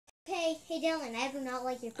Hey, Dylan, I do not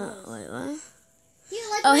like your pose. Wait, what? Do you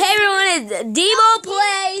like Hey everyone, it's Debo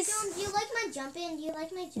Plays. Dylan, do you like my jumping? Do you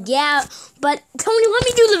like my jumping? Yeah, but Tony, let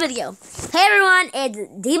me do the video. Hey everyone, it's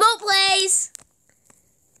Debo Plays.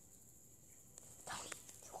 Tony,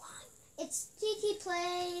 come on. It's TT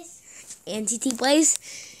Plays. And TT Plays.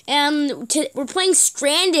 And we're playing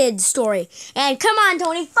Stranded Story. And come on,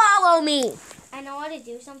 Tony, follow me. I know how to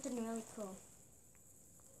do something really cool.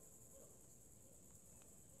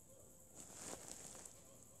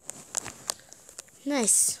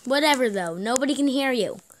 Nice. Whatever, though. Nobody can hear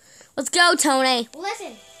you. Let's go, Tony.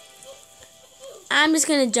 Listen. I'm just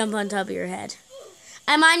going to jump on top of your head.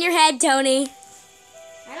 I'm on your head, Tony.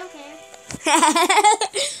 I don't care.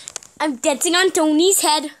 I'm dancing on Tony's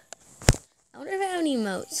head. I wonder if I have any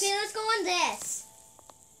emotes. Okay, let's go on this.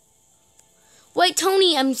 Wait,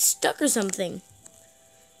 Tony, I'm stuck or something.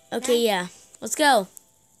 Okay, Nice. yeah. Let's go.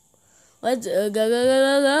 Let's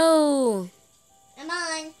go. I'm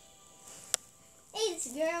on. Hey, this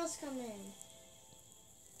girl's coming.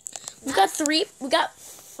 We got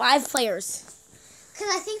 5 players. Because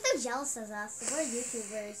I think they're jealous of us. We're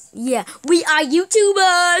YouTubers. Yeah, we are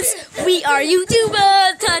YouTubers. We are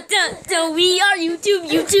YouTubers. Dun, dun, dun. We are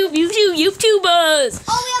YouTubers.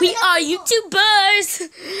 Oh, We are YouTubers.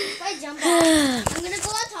 If I jump off, I'm going to go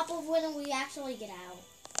on top of when we actually get out.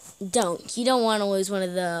 Don't. You don't want to lose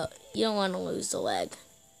you don't want to lose the leg.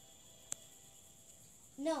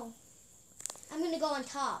 No. I'm going to go on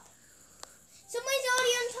top. Somebody's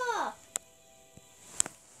already on top.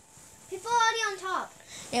 People are already on top.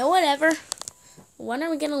 Yeah, whatever. When are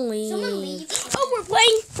we going to leave? Someone leave. Oh, we're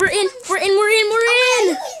playing. We're in. Oh,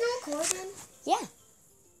 wait, recording? Yeah.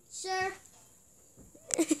 Sure.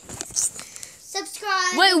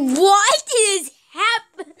 Subscribe. Wait, what is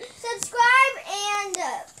happening? Subscribe and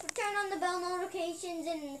turn on the bell notifications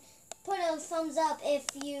and put a thumbs up if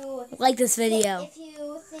you Like this video. If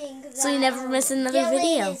you think that So you never miss another Dylan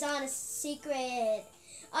video. is on a secret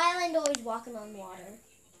island, always walking on water.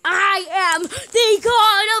 I am the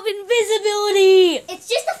god of invisibility. It's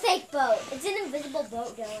just a fake boat. It's an invisible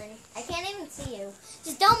boat, Dylan. I can't even see you.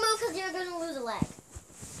 Just don't move because you're going to lose a leg.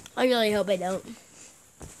 I really hope I don't.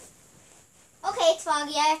 Okay, it's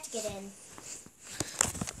foggy. I have to get in.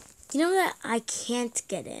 You know that I can't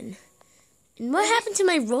get in. And what happened to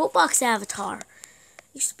my Roblox avatar?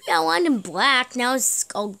 It used to be outlined in black. Now it's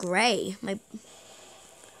all gray. I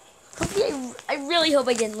really hope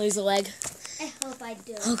I didn't lose a leg. I hope I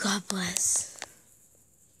do. Oh, God bless.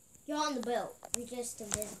 You're on the boat. You're just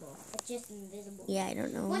invisible. It's just invisible. Yeah, I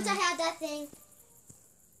don't know. Once I had that thing.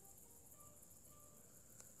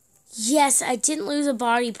 Yes, I didn't lose a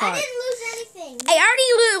body part. I didn't lose anything. I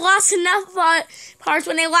already lost enough parts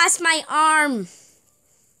when I lost my arm.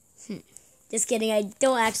 Just kidding. I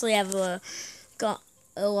don't actually have a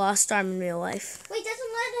lost arm in real life. Wait,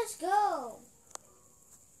 doesn't let us go.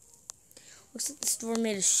 Looks like the storm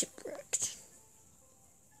made us shipwrecked.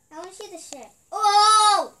 I want to see the ship.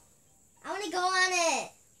 Oh! I want to go on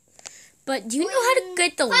it. But do you know how to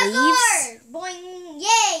get the Parkour! leaves? Boing!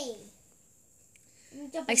 Yay!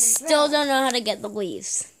 I still don't know how to get the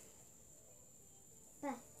leaves.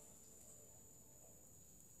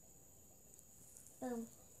 Boom.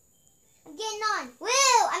 I'm getting on. Woo!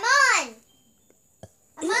 I'm on!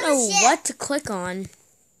 I don't know what to click on.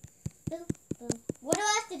 Boom, boom. What do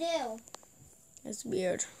I have to do? That's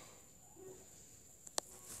weird.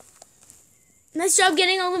 Nice job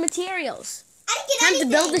getting all the materials. I didn't get Time anything.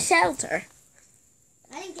 to build the shelter.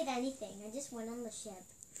 I didn't get anything. I just went on the ship.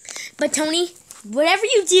 But Tony, whatever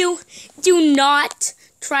you do, do not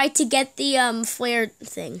try to get the flare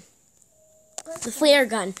thing. The flare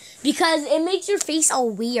gun. Because it makes your face all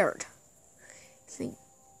weird. It's like,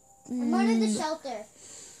 I'm under the shelter.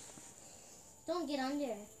 Don't get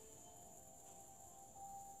under.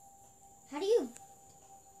 How do you...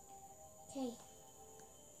 Okay.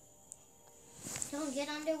 Don't get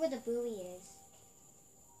under where the buoy is.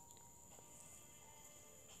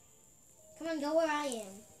 Come on, go where I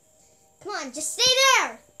am. Come on, just stay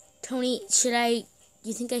there! Tony, do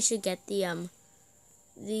you think I should get the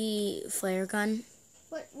flare gun?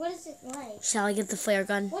 What is it like? Shall I get the flare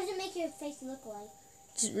gun? What does it make your face look like?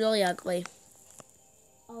 It's really ugly.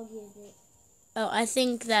 I'll use it. Oh, I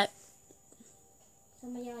think that...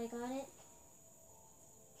 Somebody already got it?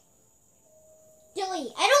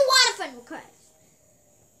 Delete. I don't want a friend request.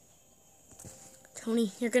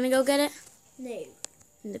 Tony, you're gonna go get it? No.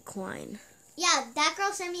 Decline. Yeah, that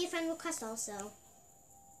girl sent me a friend request also.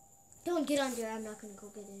 Don't get under. I'm not gonna go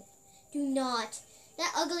get it. Do not.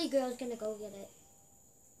 That ugly girl's gonna go get it.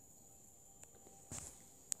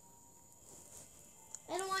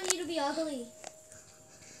 I don't want you to be ugly.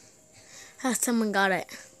 Oh, someone got it.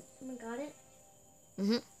 Someone got it?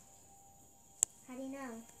 Mm-hmm. How do you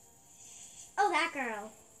know? Oh, that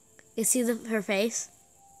girl. You see her face?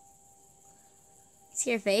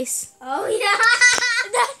 See her face? Oh, yeah.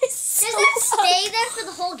 That is so Does that stay there for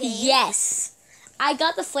the whole game? Yes. I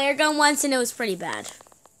got the flare gun once and it was pretty bad.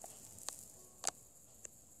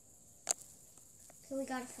 So we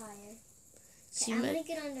got a fire. She I'm might- gonna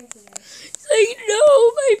get under here. I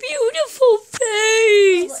know, my beautiful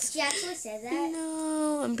face. What, she actually said that?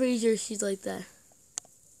 No, I'm pretty sure she's like that.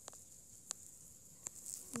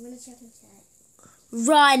 I'm gonna check inside.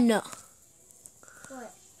 Run.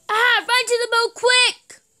 What? Ah, run to the boat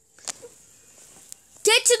quick.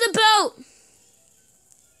 Get to the boat.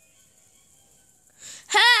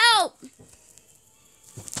 Help.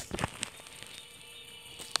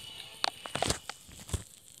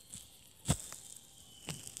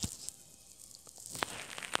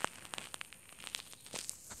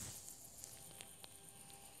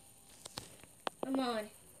 Come on.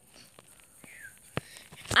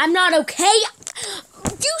 I'm not okay.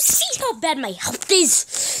 Do you see how bad my health is?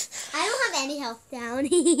 I don't have any health down.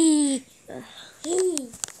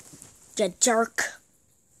 You jerk.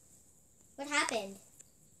 What happened?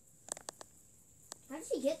 How did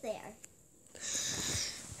he get there?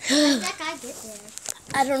 How did that guy get there?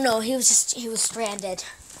 I don't know. He was stranded,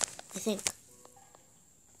 I think.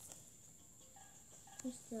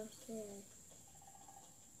 He's still scared.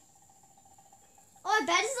 Oh, I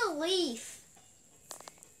bet it's a leaf.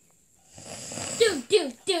 Do.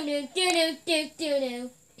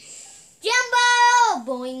 Jumbo!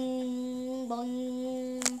 Boing,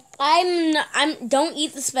 boing. Don't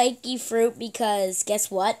eat the spiky fruit because guess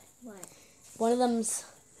what? What? One of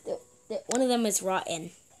them is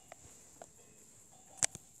rotten.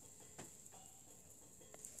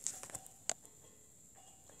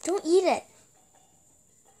 Don't eat it.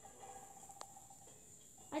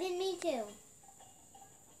 I didn't mean to.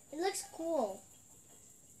 It looks cool.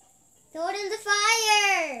 Throw it in the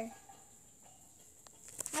fire.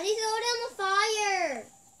 How do you throw it in the fire?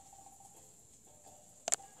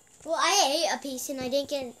 Well, I ate a piece and I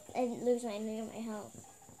didn't lose any of my health.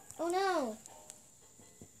 Oh no.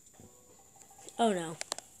 Oh no.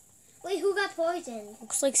 Wait, who got poisoned?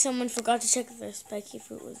 Looks like someone forgot to check if the spiky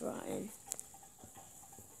fruit was rotten.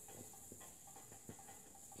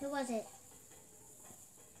 Who was it?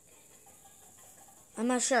 I'm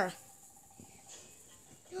not sure.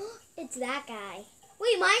 It's that guy.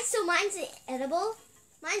 Wait, mine's edible?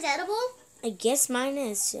 Mine's edible? I guess mine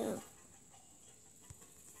is too.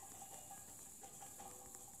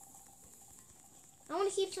 I want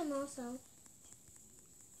to keep some also.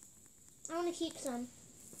 I want to keep some.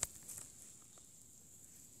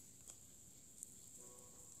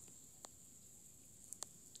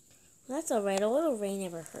 That's alright. A little rain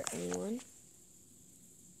never hurt anyone.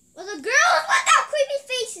 Well, the girl with that creepy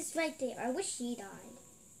face is right there. I wish she died.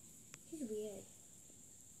 She's weird.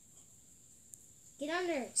 Get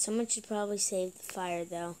under. Someone should probably save the fire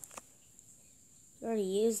though. We already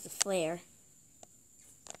used the flare.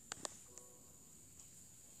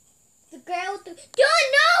 The girl with the...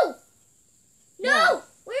 Dylan, no! No! What?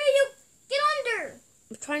 Where are you? Get under.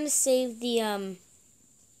 I'm trying to save the I'm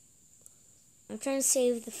trying to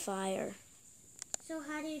save the fire. So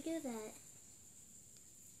how do you do that?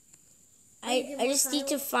 I just need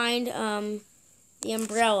to find the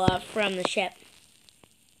umbrella from the ship.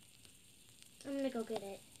 I'm gonna go get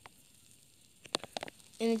it.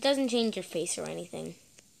 And it doesn't change your face or anything.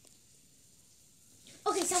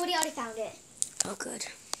 Okay, somebody already found it. Oh good.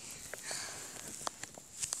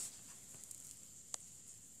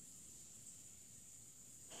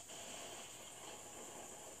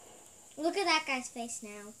 Look at that guy's face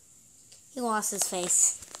now. He lost his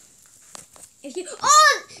face. If you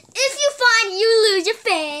find, you lose your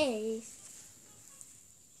face.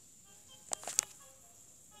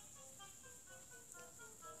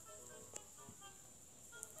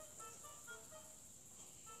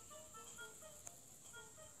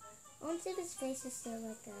 I want to see if his face is still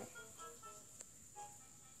like that.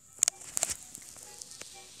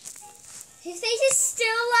 His face is still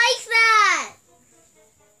like that.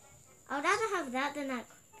 I'd rather have that than that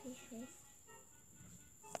creepy face.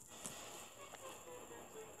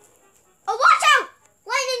 Oh, watch out!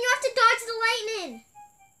 Lightning, you have to dodge the lightning.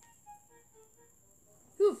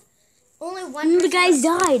 Oof. Only one. The guys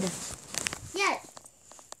died. Yeah.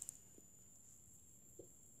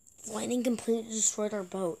 Lightning completely destroyed our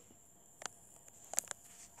boat.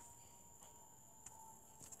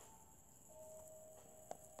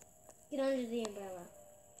 Get under the umbrella.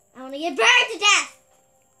 I want to get burned to death.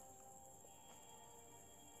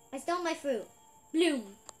 I stole my fruit.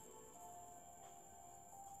 Bloom.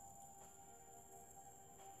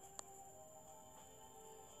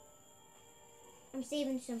 I'm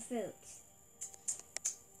saving some fruits.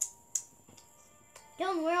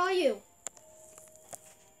 Dylan, where are you?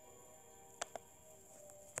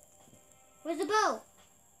 Where's the bow?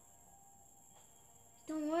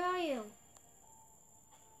 Dylan, where are you?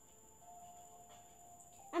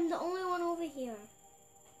 I'm the only one over here.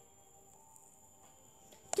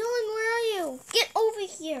 Dylan, where are you? Get over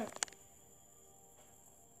here.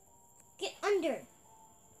 Get under.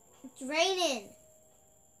 It's raining.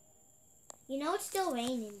 You know it's still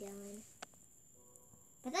raining, Dylan.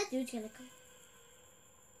 But that dude's gonna come.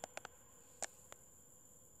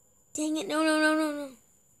 Dang it, no.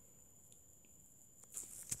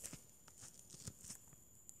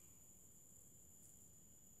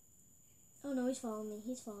 Oh no, he's following me.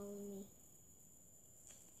 He's following me.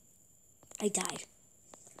 I died.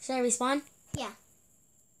 Should I respawn? Yeah.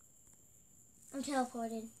 I'm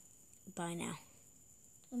teleported. Bye now.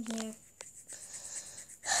 I'm here.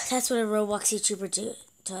 That's what a Roblox YouTuber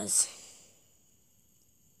does.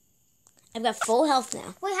 I've got full health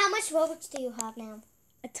now. Wait, how much Robux do you have now?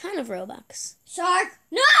 A ton of Robux. Shark!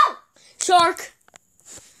 No! Shark!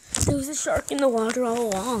 There was a shark in the water all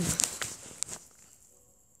along.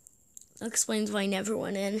 That explains why I never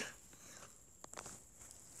went in.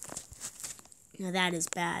 Now that is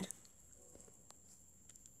bad.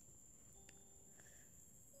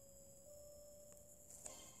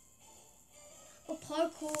 Oh,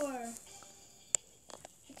 parkour.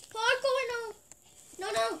 It's parkour,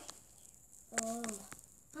 no. Oh,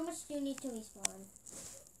 how much do you need to respawn?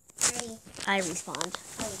 30. I respawned.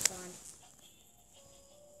 I respawned.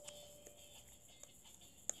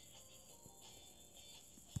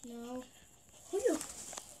 No. Whew.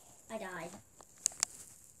 I died.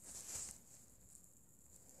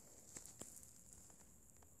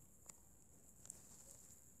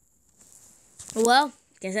 Well,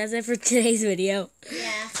 guess that's it for today's video.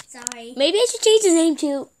 Yeah, sorry. Maybe I should change the name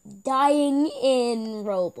to Dying in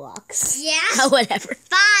Roblox. Yeah? Whatever.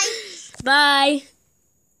 Bye. Bye.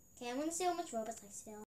 Okay, I'm gonna see how much Robux I still.